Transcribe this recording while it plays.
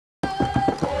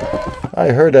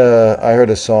I heard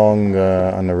a song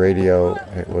on the radio.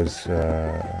 It was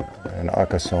an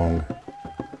Aka song.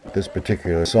 This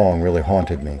particular song really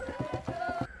haunted me.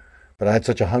 But I had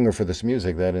such a hunger for this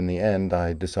music that in the end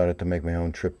I decided to make my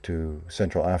own trip to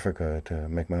Central Africa to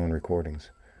make my own recordings.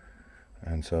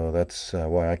 And so that's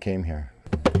why I came here.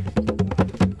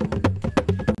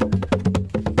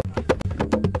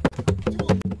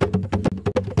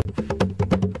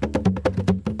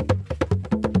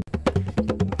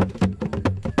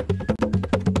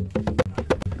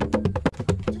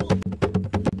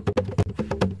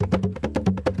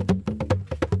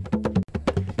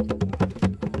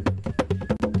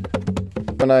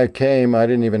 When I came, I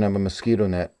didn't even have a mosquito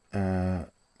net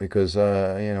because, you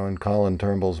know, in Colin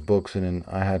Turnbull's books,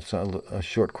 I had a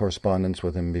short correspondence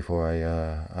with him before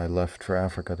I left for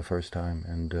Africa the first time.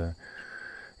 And,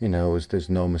 you know, there's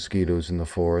no mosquitoes in the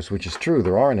forest, which is true.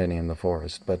 There aren't any in the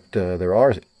forest, but there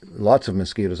are lots of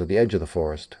mosquitoes at the edge of the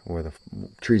forest where the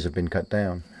trees have been cut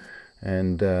down.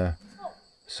 And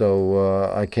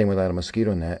so I came without a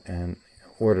mosquito net. And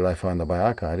where did I find the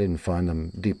Bayaka? I didn't find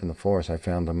them deep in the forest. I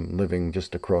found them living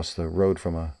just across the road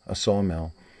from a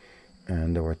sawmill.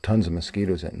 And there were tons of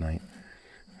mosquitoes at night.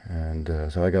 And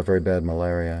so I got very bad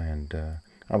malaria, and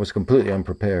I was completely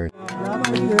unprepared.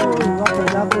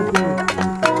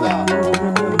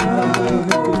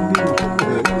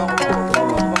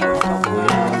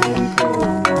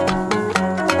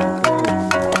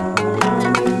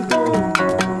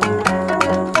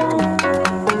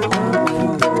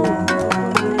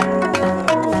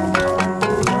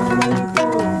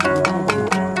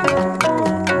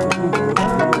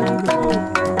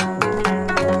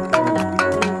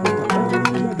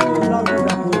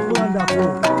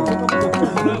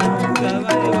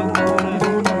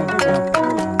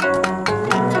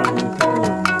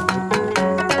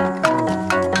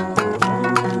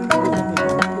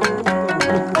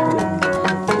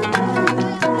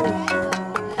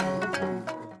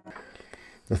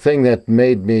 The thing that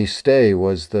made me stay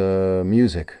was the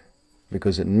music,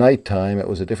 because at nighttime it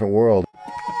was a different world.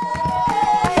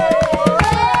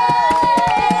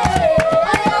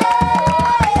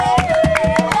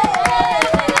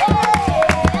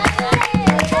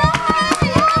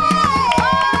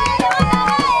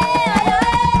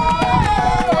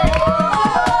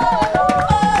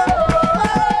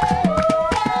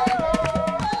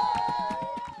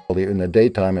 In the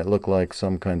daytime it looked like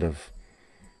some kind of,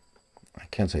 I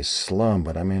can't say slum,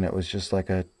 but I mean it was just like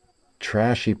a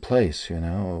trashy place, you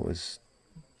know. It was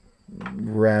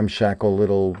ramshackle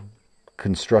little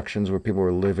constructions where people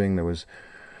were living. There was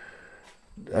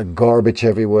garbage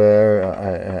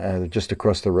everywhere. Just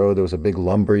across the road there was a big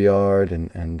lumber yard,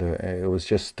 and it was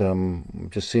just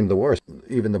seemed the worst.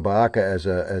 Even the Bayaka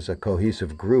as a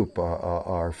cohesive group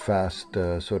are fast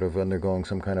sort of undergoing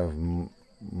some kind of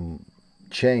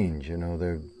change, you know.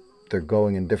 They're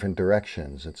going in different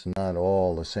directions. It's not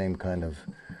all the same kind of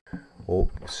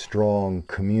strong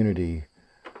community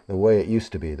the way it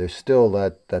used to be. There's still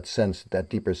that sense, that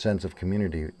deeper sense of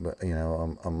community, you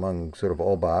know, among sort of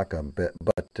all Bayaka,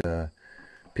 but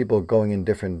people are going in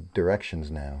different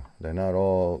directions now. They're not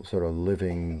all sort of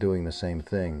living, doing the same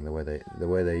thing the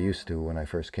way they used to when I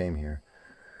first came here.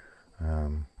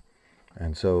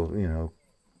 And so, you know,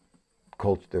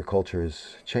 their culture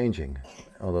is changing,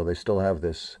 although they still have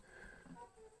this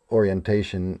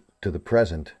orientation to the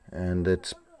present, and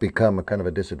it's become a kind of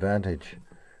a disadvantage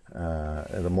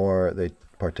the more they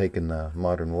partake in the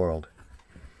modern world.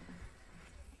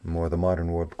 The more the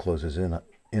modern world closes in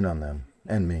on them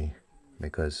and me,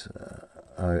 because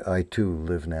I too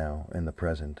live now in the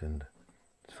present, and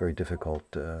it's very difficult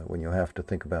when you have to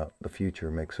think about the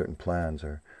future, make certain plans,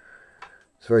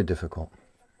 it's very difficult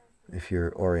if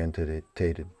you're orientated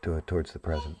towards the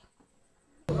present.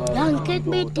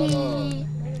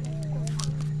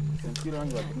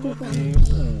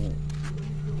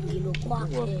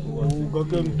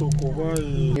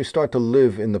 You start to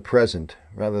live in the present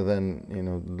rather than, you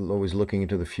know, always looking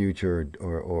into the future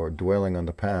or dwelling on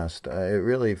the past. It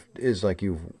really is like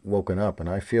you've woken up, and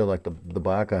I feel like the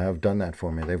Bayaka have done that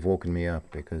for me. They've woken me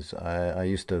up, because I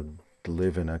used to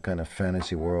live in a kind of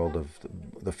fantasy world of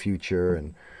the future,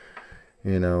 and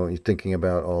you know, you're thinking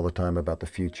about all the time about the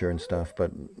future and stuff,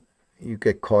 but you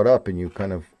get caught up and you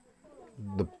kind of,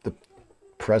 the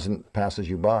present passes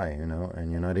you by, you know,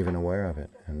 and you're not even aware of it.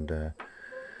 And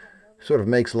sort of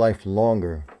makes life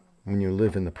longer when you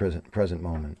live in the present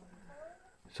moment.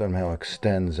 Somehow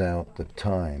extends out the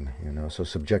time, you know, so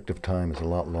subjective time is a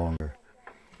lot longer.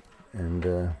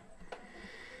 And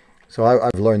so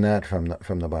I've learned that from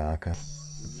the Bayaka.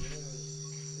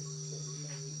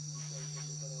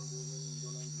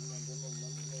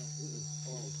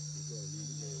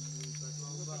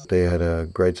 they had a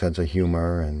great sense of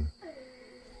humor, and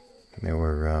they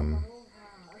were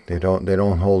they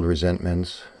don't hold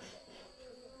resentments.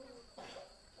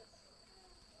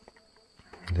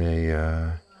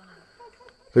 They're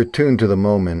tuned to the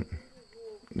moment.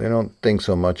 They don't think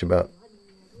so much about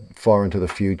far into the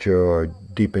future or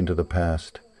deep into the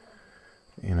past.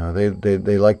 You know,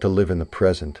 they like to live in the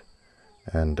present.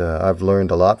 And I've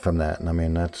learned a lot from that. And I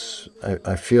mean,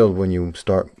 I feel when you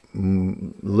start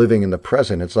living in the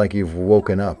present, it's like you've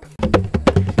woken up.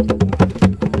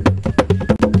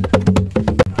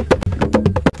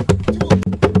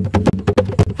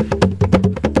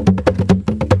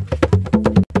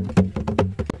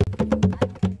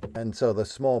 And so the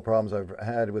small problems I've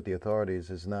had with the authorities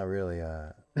is not really,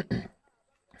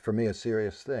 for me, a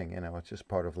serious thing. You know, it's just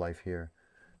part of life here.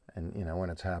 And, you know, when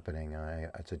it's happening,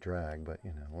 it's a drag. But,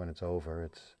 you know, when it's over,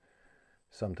 it's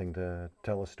something to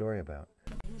tell a story about.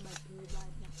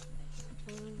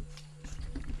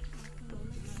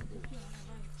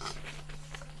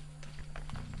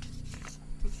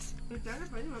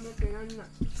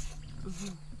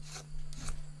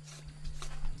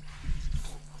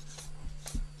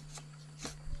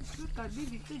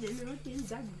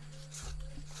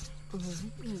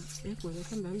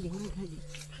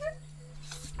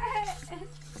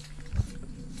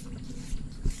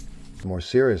 The more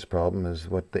serious problem is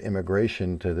what the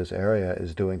immigration to this area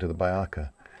is doing to the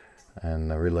Bayaka, and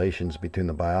the relations between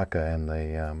the Bayaka and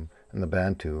the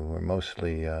Bantu, who are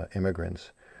mostly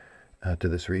immigrants to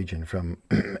this region from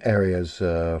areas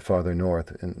farther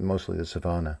north, and mostly the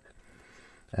savannah.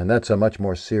 And that's a much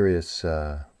more serious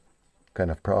kind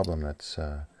of problem that's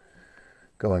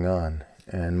going on,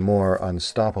 and more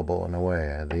unstoppable in a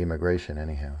way, the immigration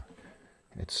anyhow.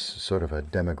 It's sort of a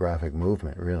demographic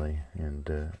movement, really,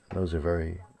 and those are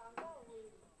very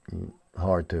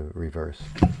hard to reverse.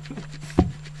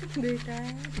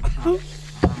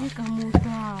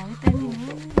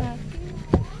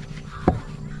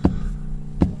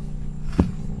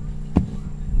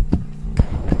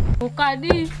 Buka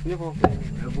di.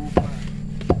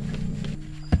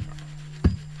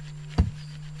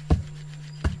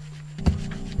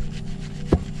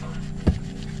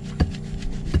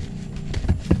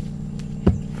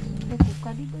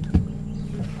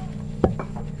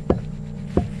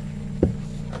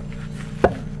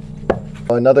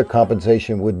 Another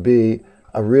compensation would be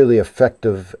a really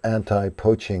effective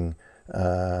anti-poaching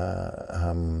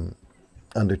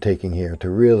undertaking here, to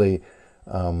really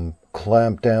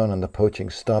clamp down on the poaching,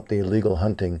 stop the illegal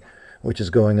hunting, which is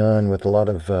going on with a lot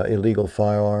of illegal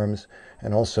firearms,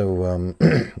 and also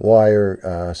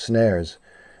wire snares,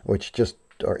 which just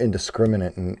are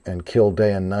indiscriminate and kill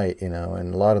day and night, you know.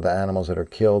 And a lot of the animals that are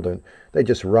killed, they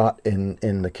just rot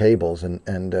in the cables.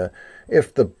 And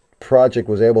if the project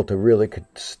was able to really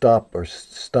stop or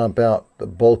stomp out the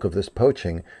bulk of this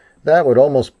poaching, that would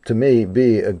almost, to me,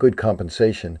 be a good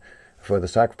compensation for the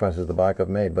sacrifices the Bayak have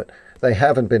made. But they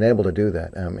haven't been able to do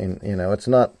that. I mean, you know, it's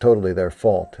not totally their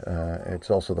fault. It's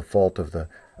also the fault of the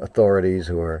authorities,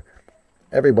 who are,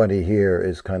 everybody here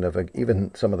is kind of,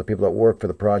 even some of the people that work for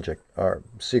the project are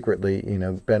secretly, you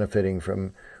know, benefiting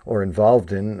from or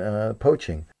involved in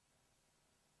poaching.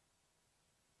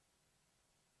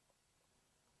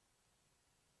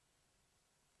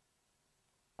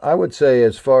 I would say,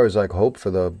 as far as like hope for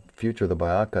the future of the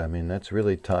Bayaka, I mean, that's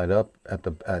really tied up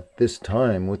at this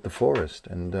time with the forest.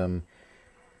 And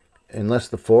unless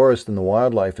the forest and the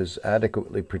wildlife is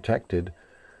adequately protected,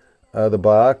 the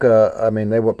Bayaka, I mean,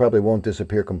 they probably won't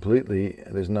disappear completely.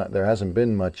 There hasn't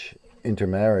been much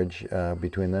intermarriage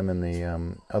between them and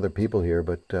the other people here,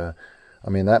 but I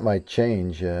mean, that might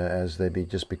change as they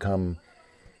just become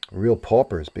real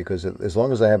paupers, because as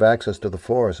long as they have access to the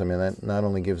forest, I mean, that not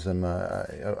only gives them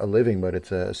a living, but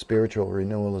it's a spiritual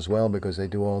renewal as well, because they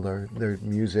do all their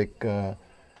music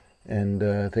and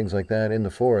things like that in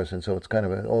the forest. And so it's kind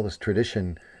of all this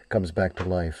tradition comes back to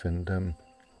life. And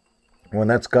when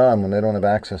that's gone, when they don't have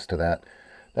access to that,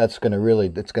 it's going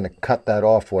to cut that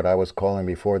off, what I was calling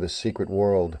before the secret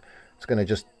world. It's going to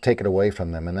just take it away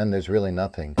from them, and then there's really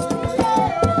nothing.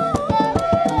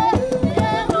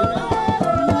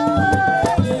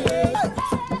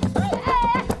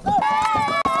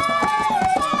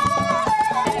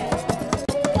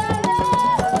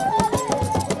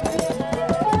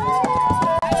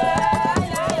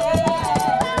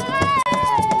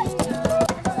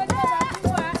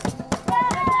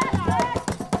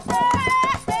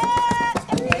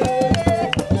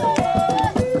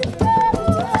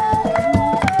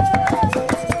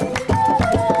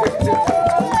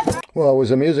 Well, it was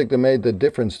the music that made the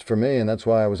difference for me, and that's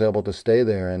why I was able to stay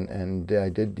there, and I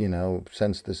did, you know,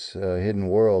 sense this hidden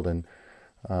world. And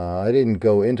I didn't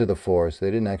go into the forest.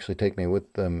 They didn't actually take me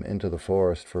with them into the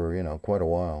forest for, quite a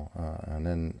while. And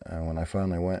then when I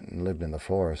finally went and lived in the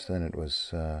forest, then it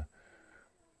was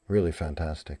really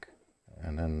fantastic.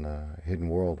 And then the hidden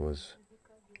world was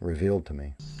revealed to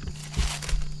me.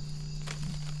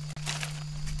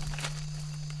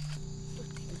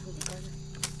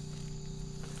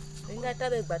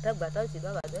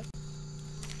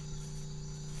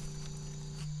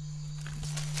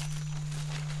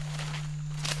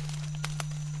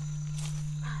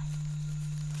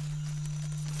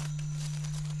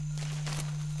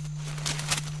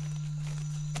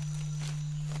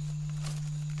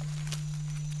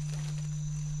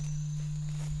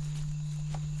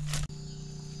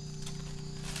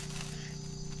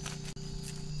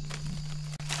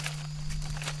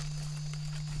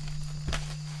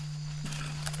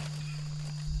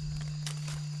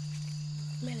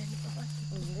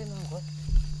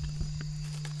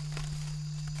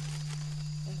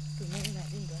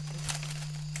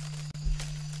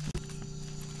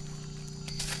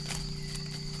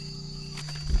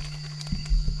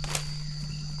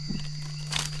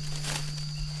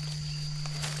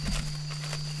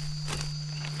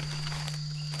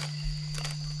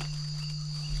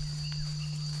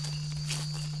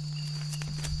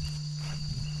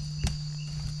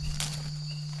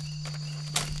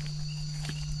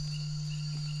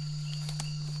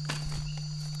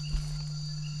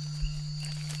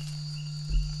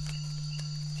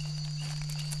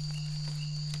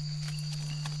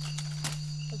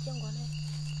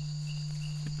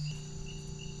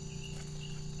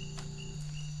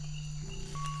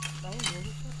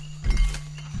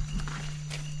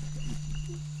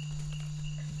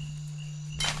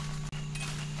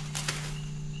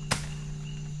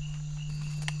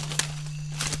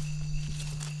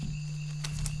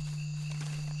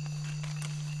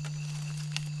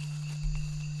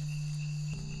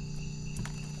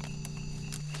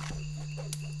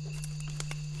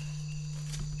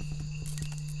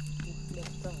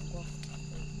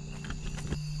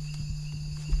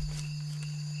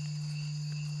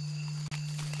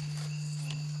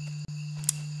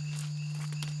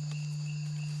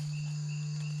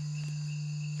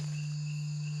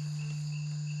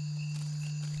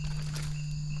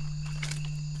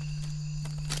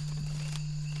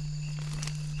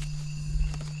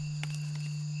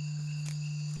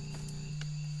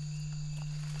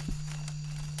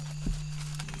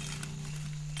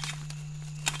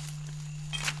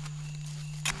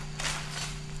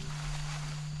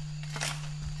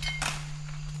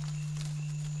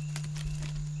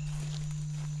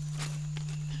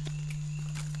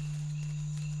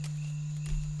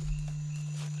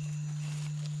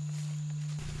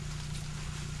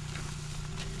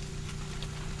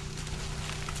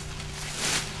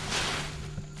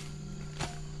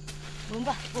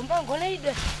 Bumba ngole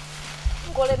ide.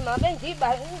 Ngole mabenji ba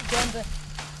jembe.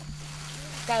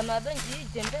 Ka mabenji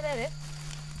jembe re.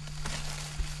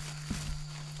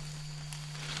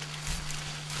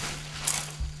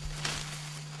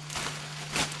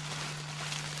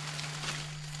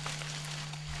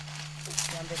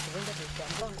 Jambe kubenda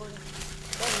jambe ngole.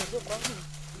 Ba nzo kwa ni.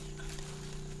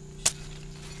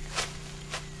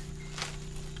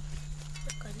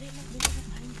 Kalema bila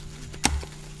pani.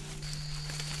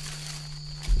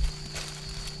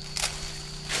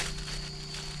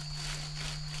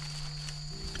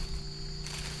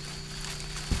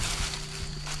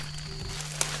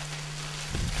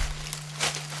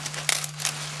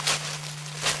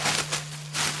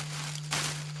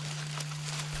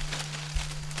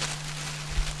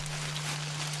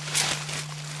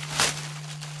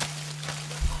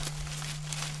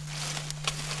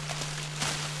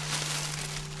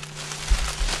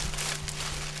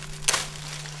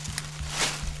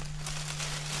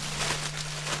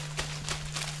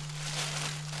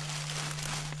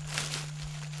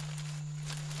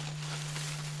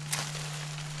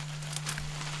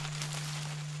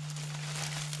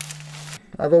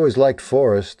 I've always liked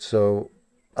forests, so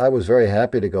I was very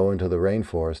happy to go into the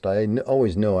rainforest.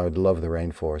 Always knew I would love the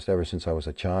rainforest ever since I was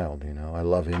a child, I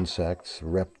love insects,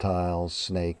 reptiles,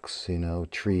 snakes,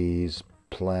 trees,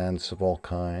 plants of all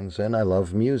kinds, and I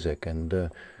love music. And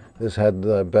this had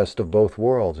the best of both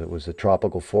worlds. It was a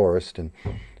tropical forest, and,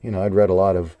 I'd read a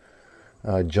lot of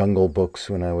jungle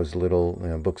books when I was little,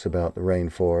 books about the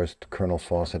rainforest, Colonel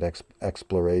Fawcett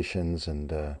Explorations,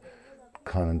 and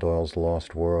Conan Doyle's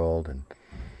Lost World, and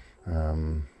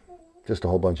just a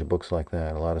whole bunch of books like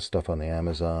that. A lot of stuff on the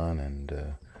Amazon,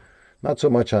 and not so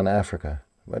much on Africa,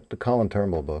 but the Colin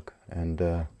Turnbull book. And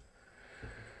I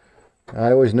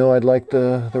always knew I'd like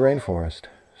the rainforest.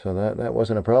 So that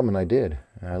wasn't a problem, and I did.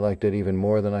 I liked it even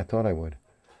more than I thought I would.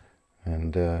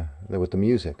 And with the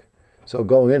music. So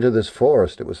going into this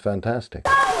forest, it was fantastic.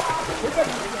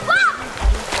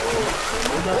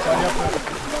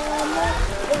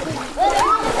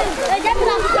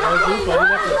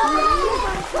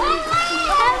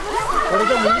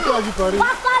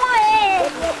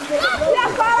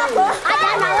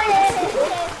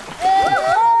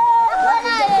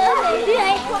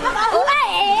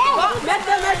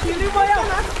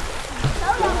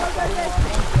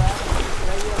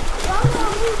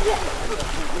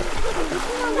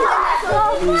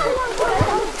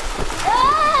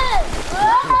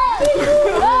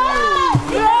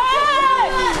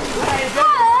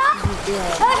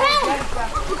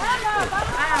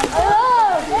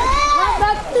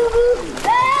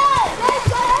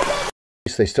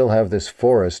 They still have this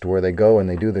forest where they go and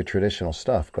they do their traditional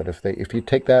stuff, but if you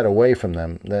take that away from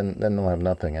them, then they'll have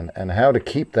nothing. And how to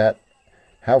keep that,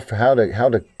 how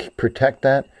to protect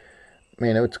that, I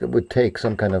mean, it would take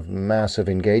some kind of massive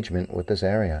engagement with this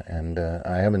area, and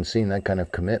I haven't seen that kind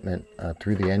of commitment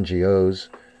through the NGOs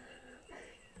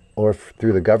or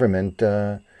through the government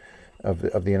of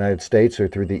the United States or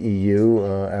through the EU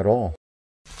at all.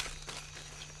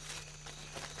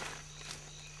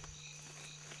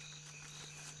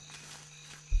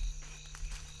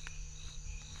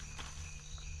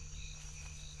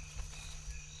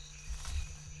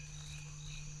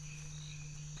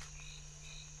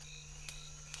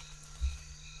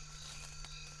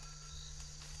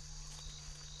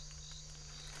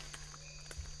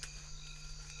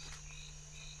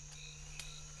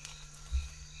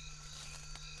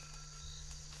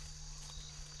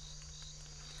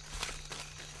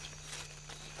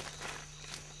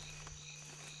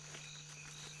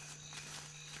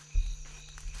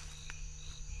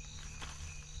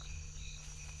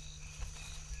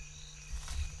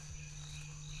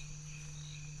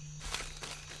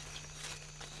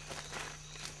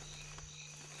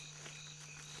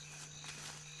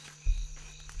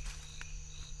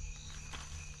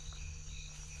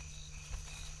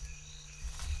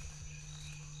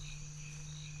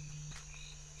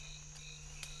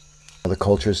 The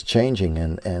culture's changing,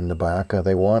 and the Bayaka,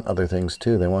 they want other things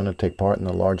too. They want to take part in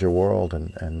the larger world,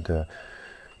 and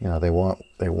you know, they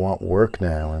want work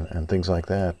now and things like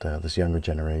that. This younger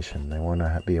generation, they want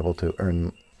to be able to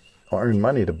earn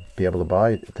money to be able to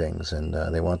buy things, and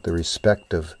they want the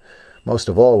respect of, most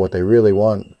of all, what they really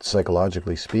want,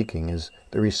 psychologically speaking, is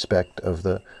the respect of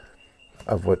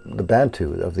what the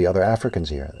Bantu, of the other Africans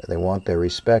here. They want their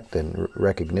respect and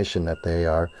recognition that they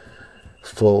are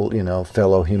full, you know,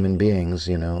 fellow human beings,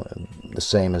 you know, the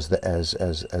same as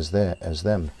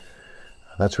them.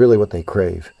 That's really what they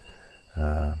crave.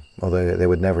 Well, they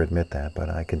would never admit that, but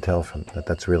I can tell from that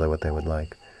that's really what they would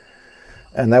like.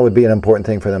 And that would be an important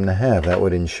thing for them to have. That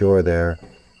would ensure their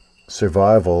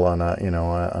survival on a, you know,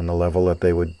 on the level that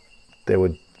they would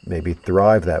maybe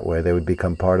thrive that way. They would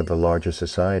become part of the larger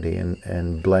society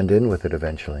and blend in with it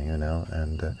eventually, you know.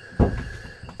 And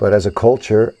but as a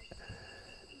culture,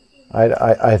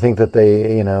 I think that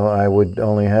they, you know, I would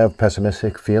only have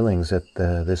pessimistic feelings that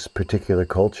this particular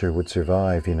culture would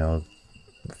survive, you know,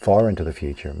 far into the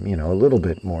future, you know, a little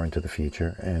bit more into the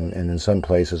future, and in some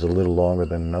places a little longer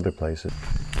than in other places.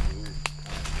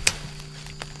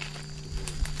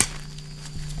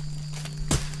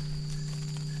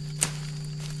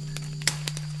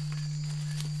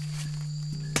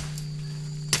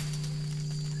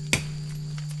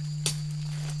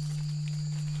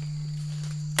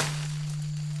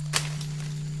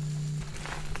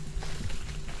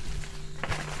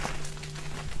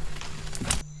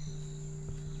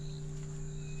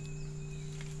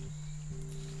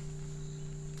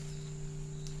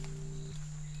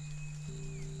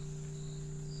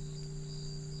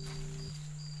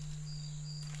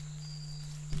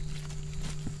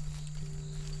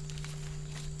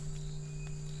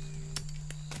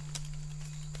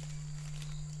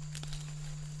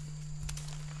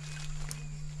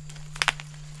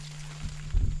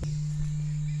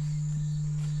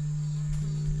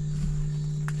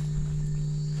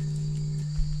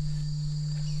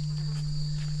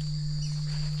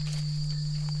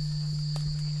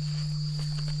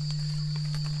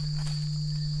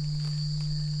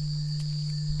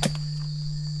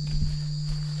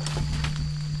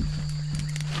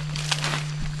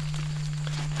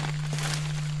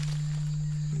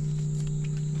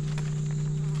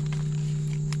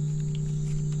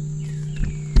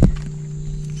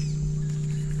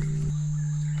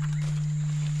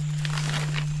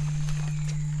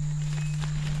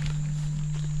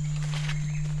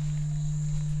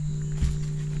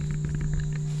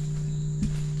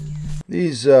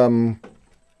 These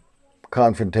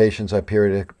confrontations I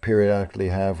periodically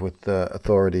have with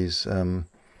authorities, and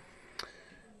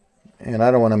I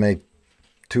don't want to make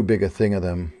too big a thing of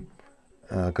them,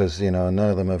 because none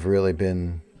of them have really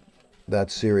been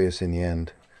that serious in the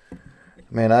end. I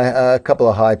mean, a couple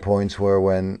of high points were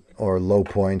or low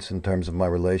points in terms of my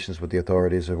relations with the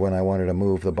authorities, are when I wanted to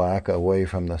move the Bayaka away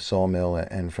from the sawmill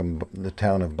and from the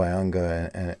town of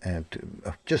Bayanga, and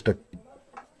just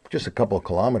a couple of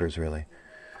kilometers really,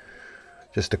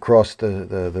 just across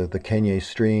the Kenya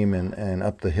stream and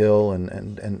up the hill and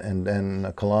then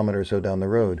a kilometer or so down the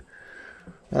road.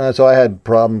 So I had a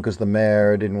problem because the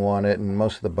mayor didn't want it, and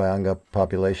most of the Bayanga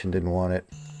population didn't want it.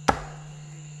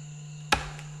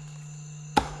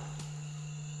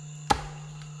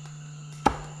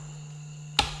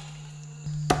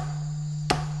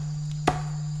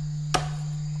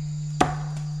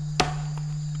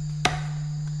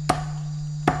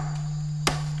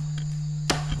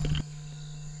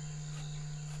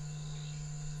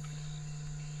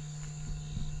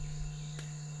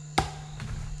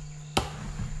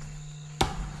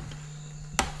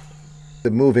 The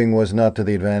moving was not to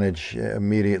the advantage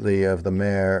immediately of the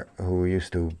mayor, who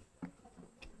used to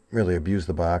really abuse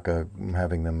the Bayaka,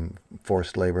 having them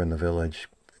forced labor in the village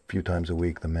a few times a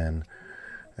week, the men.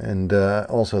 And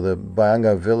also the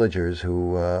Bayanga villagers,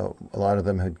 who a lot of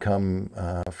them had come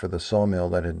for the sawmill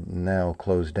that had now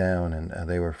closed down, and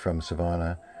they were from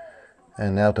Savannah.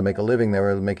 And now to make a living, they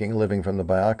were making a living from the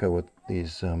Bayaka with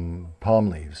these palm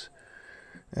leaves.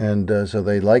 And so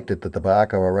they liked it that the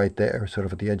Bayaka were right there, sort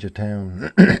of at the edge of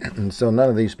town. And so none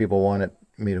of these people wanted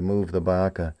me to move the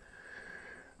Bayaka.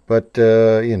 But,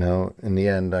 in the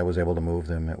end, I was able to move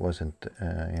them. It wasn't,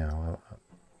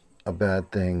 a bad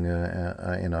thing.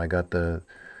 I got the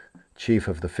chief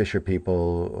of the fisher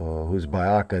people, whose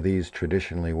Bayaka these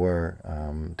traditionally were,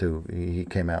 he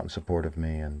came out in support of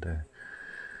me. And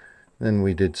then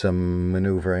we did some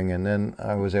maneuvering, and then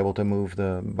I was able to move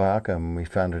the Bayaka, and we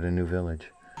founded a new village.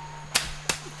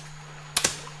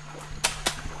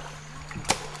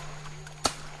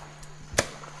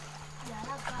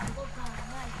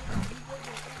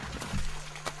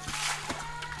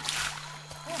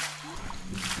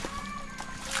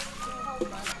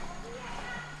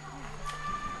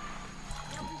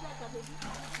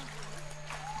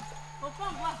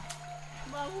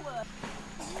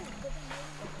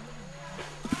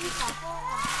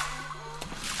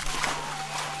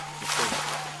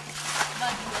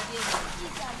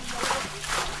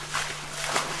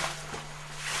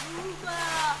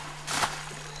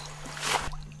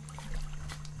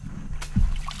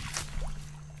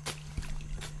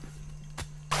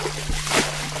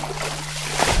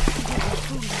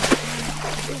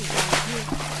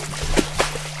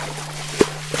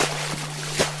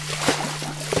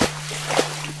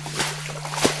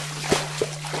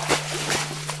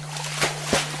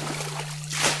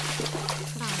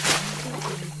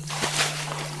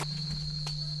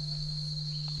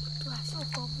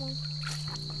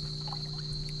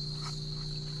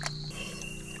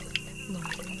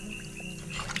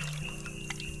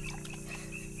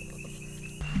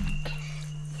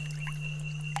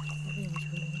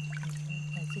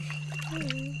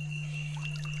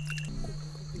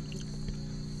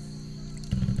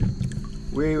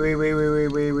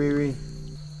 Oui.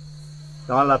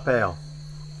 Dans la paire.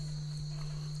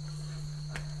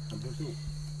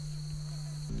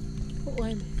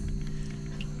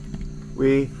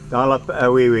 Oui, dans la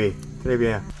oui. Très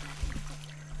bien.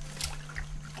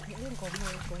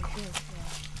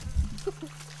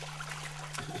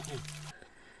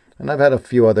 And I've had a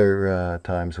few other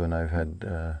times when I've had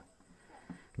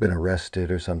been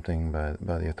arrested or something by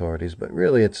the authorities, but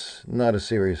really it's not a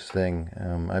serious thing.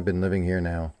 I've been living here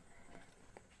now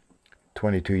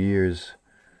 22 years,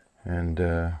 and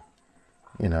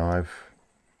I've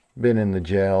been in the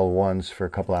jail once for a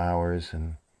couple of hours,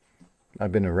 and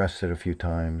I've been arrested a few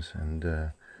times,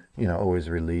 and always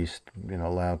released,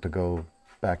 allowed to go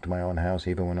back to my own house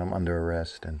even when I'm under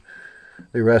arrest. And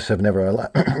the arrests have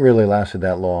never really lasted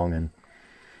that long, and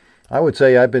I would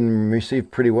say I've been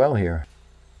received pretty well here.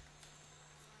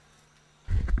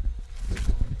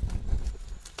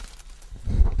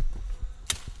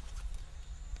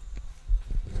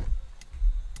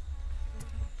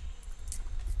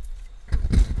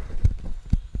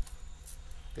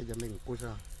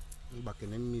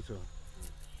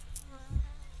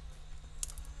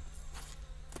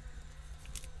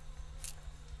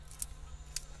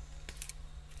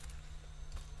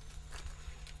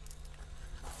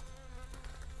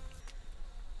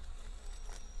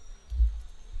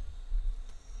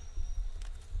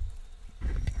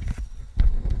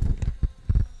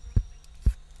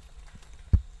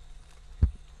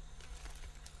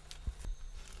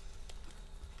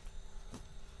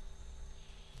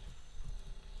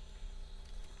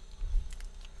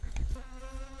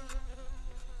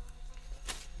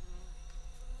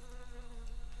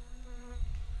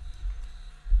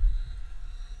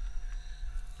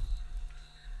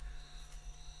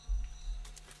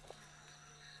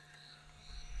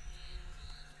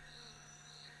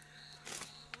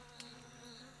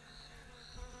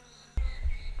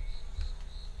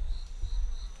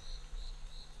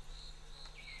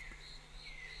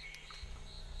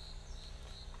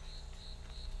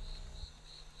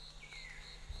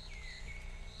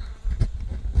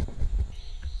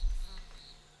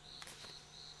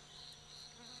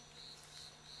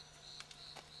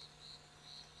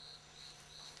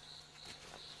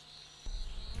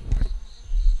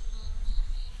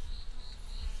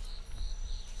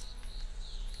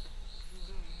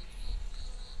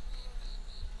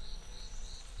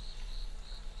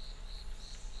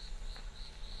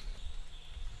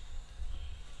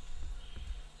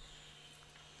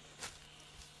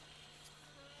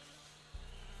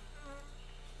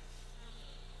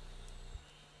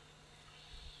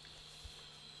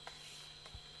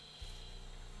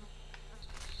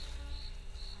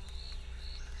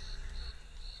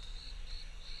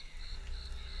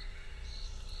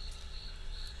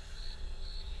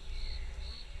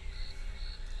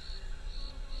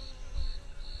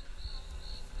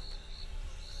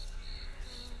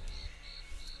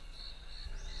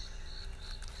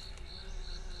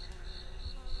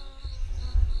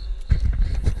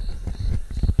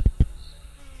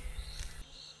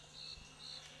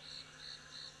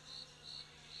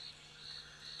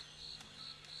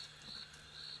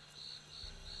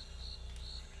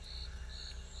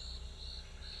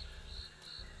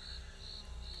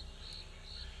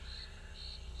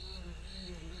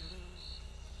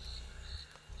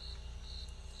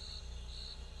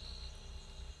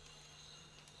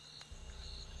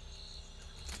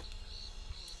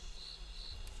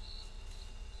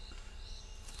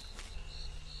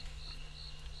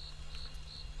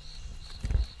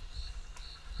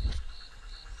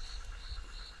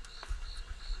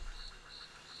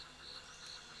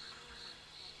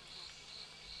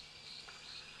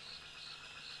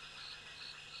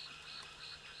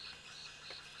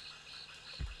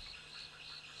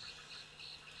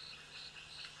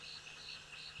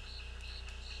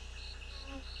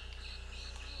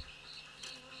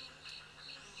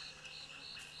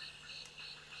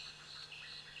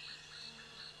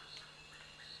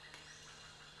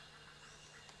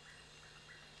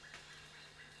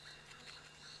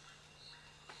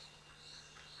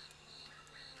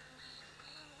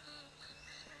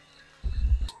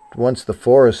 once the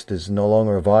forest is no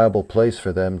longer a viable place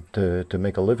for them to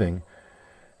make a living,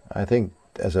 I think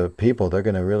as a people they're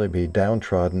going to really be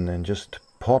downtrodden and just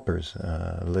paupers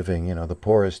living, you know, the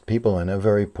poorest people in a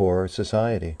very poor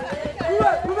society.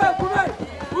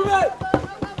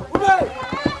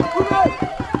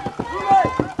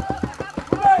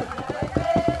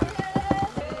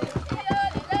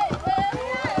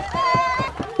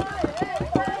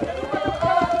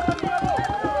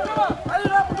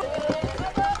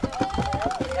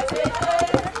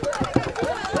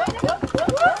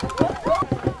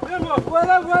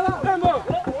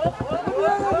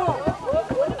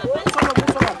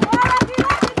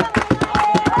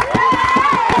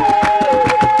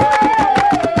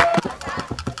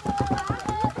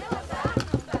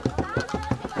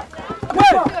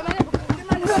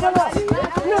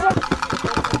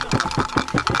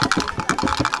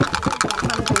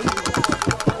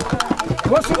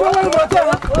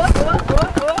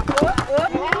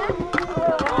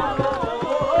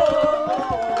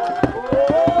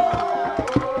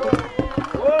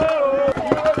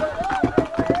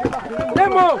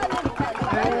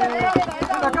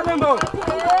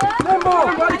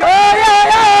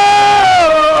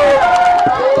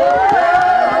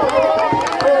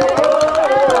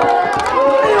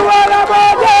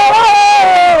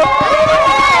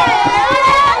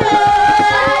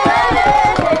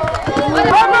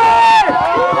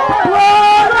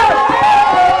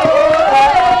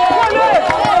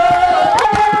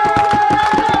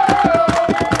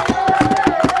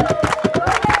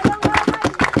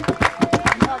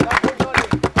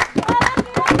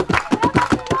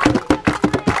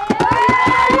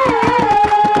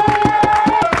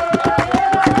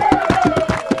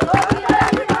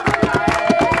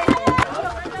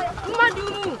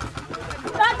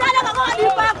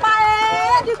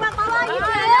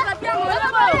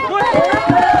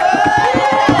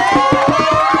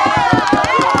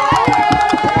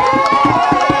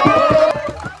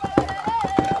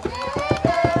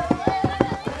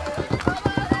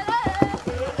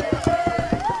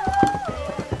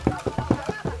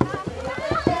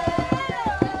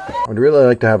 I'd really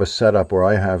like to have a setup where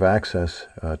I have access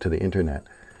to the internet,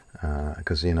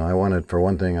 because you know, I wanted, for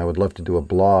one thing, I would love to do a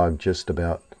blog just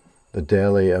about the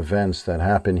daily events that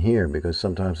happen here, because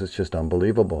sometimes it's just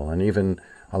unbelievable, and even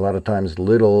a lot of times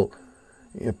little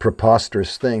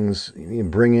preposterous things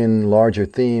bring in larger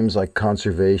themes like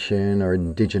conservation or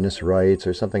indigenous rights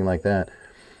or something like that.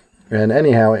 And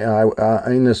anyhow,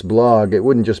 in this blog, it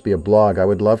wouldn't just be a blog. I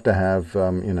would love to have,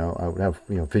 you know, I would have,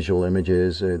 you know, visual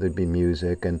images. There'd be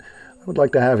music, and I would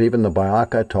like to have even the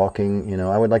Bayaka talking. You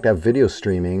know, I would like to have video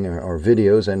streaming or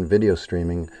videos and video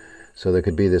streaming, so there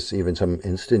could be this even some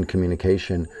instant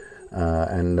communication.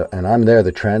 And I'm there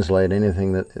to translate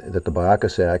anything that the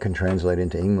Bayaka say. I can translate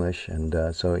into English,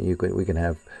 and so we can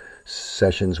have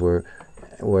sessions where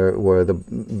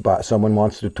someone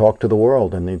wants to talk to the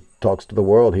world, and he talks to the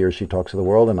world, he or she talks to the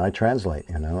world, and I translate,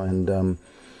 you know. And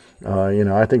you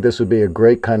know, I think this would be a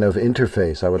great kind of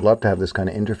interface. I would love to have this kind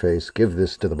of interface, give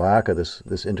this to the Bayaka,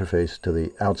 this interface to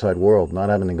the outside world, not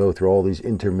having to go through all these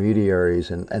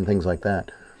intermediaries and things like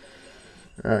that.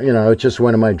 You know, it's just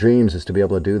one of my dreams is to be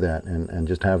able to do that, and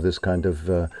just have this kind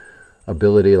of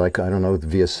ability, like, I don't know,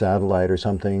 via satellite or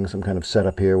something, some kind of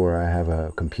setup here where I have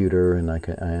a computer and I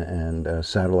can, and a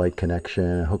satellite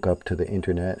connection, hook up to the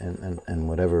internet, and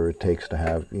whatever it takes to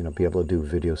have, you know, be able to do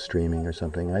video streaming or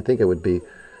something. I think it would be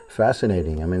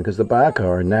fascinating. I mean, because the Bayaka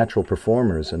are natural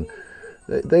performers, and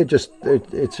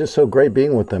it's just so great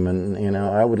being with them, and you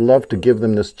know, I would love to give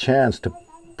them this chance to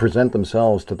present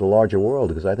themselves to the larger world,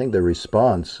 because I think the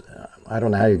response, I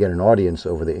don't know how you get an audience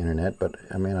over the internet, but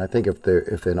I mean, I think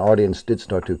if an audience did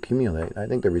start to accumulate, I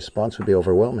think the response would be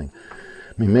overwhelming.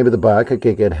 I mean, maybe the Bayaka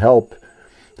could get help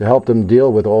to help them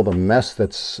deal with all the mess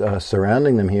that's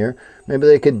surrounding them here. Maybe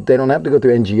they don't have to go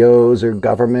through NGOs or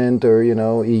government or, you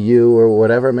know, EU or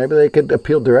whatever. Maybe they could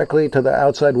appeal directly to the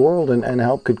outside world, and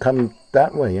help could come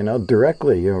that way, you know,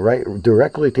 directly, you know, right,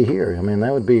 directly to here. I mean,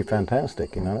 that would be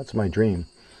fantastic, you know, that's my dream.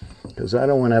 Because I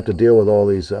don't want to have to deal with all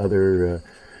these other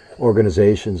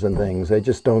organizations and things. They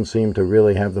just don't seem to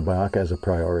really have the Bayaka as a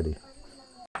priority.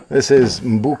 This is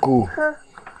Mbuku.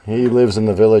 He lives in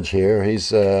the village here.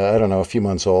 He's, I don't know, a few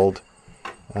months old.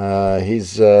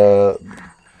 He's the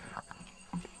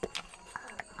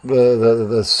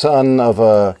son of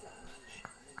a...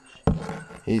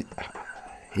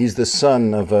 He's the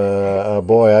son of a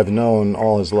boy I've known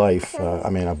all his life. I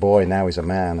mean, a boy, now he's a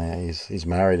man. He's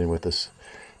married and with this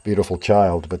beautiful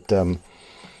child. But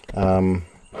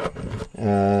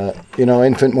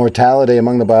infant mortality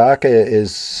among the Bayaka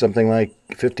is something like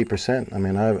 50%. I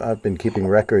mean, I've been keeping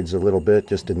records a little bit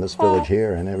just in this village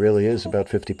here, and it really is about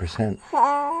 50%.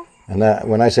 And that,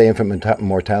 when I say infant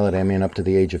mortality, I mean up to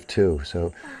the age of 2.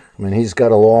 So, I mean, he's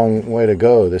got a long way to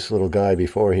go, this little guy,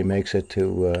 before he makes it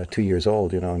to 2 years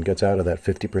old, and gets out of that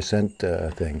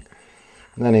 50% thing.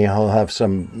 And then he'll have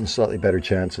some slightly better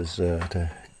chances to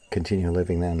continue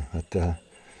living then. But,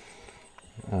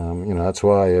 that's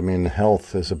why, I mean,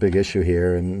 health is a big issue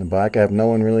here. And the Bayaka have no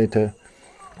one really to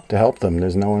help them.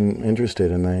 There's no one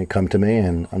interested, and they come to me.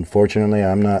 And unfortunately,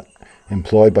 I'm not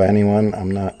employed by anyone.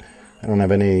 I don't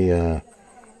have any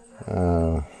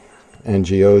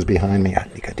NGOs behind me. I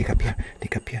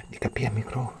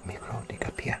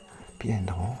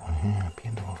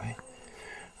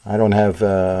don't have,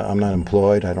 I'm not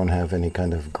employed. I don't have any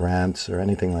kind of grants or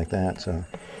anything like that. So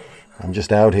I'm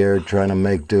just out here trying to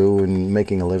make do and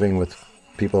making a living with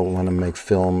people who want to make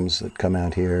films that come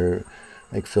out here,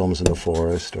 make films in the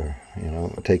forest, or,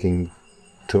 taking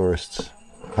tourists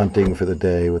hunting for the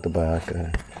day with the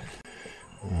Bayak.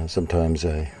 Sometimes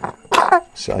I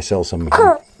sell some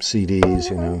CDs,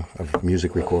 of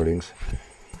music recordings.